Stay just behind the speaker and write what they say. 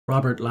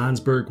Robert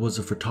Landsburg was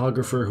a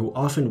photographer who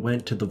often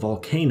went to the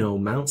volcano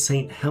Mount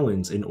St.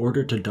 Helens in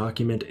order to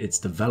document its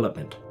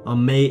development.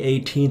 On May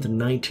 18,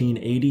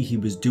 1980, he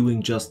was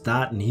doing just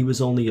that, and he was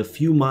only a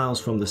few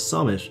miles from the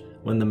summit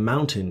when the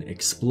mountain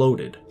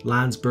exploded.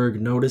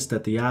 Landsburg noticed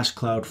that the ash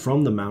cloud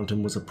from the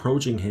mountain was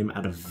approaching him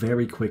at a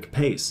very quick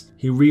pace.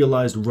 He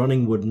realized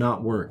running would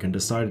not work and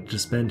decided to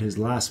spend his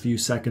last few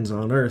seconds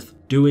on Earth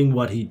doing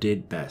what he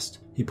did best.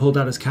 He pulled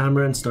out his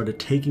camera and started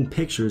taking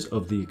pictures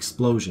of the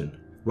explosion.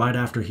 Right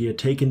after he had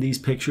taken these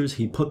pictures,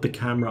 he put the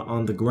camera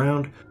on the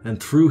ground and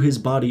threw his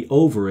body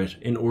over it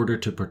in order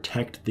to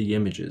protect the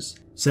images.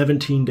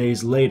 17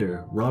 days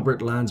later, Robert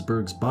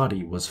Landsburg's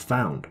body was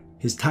found.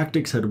 His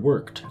tactics had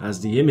worked,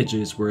 as the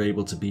images were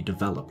able to be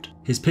developed.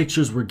 His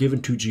pictures were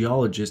given to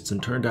geologists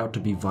and turned out to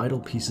be vital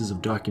pieces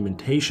of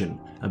documentation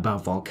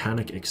about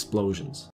volcanic explosions.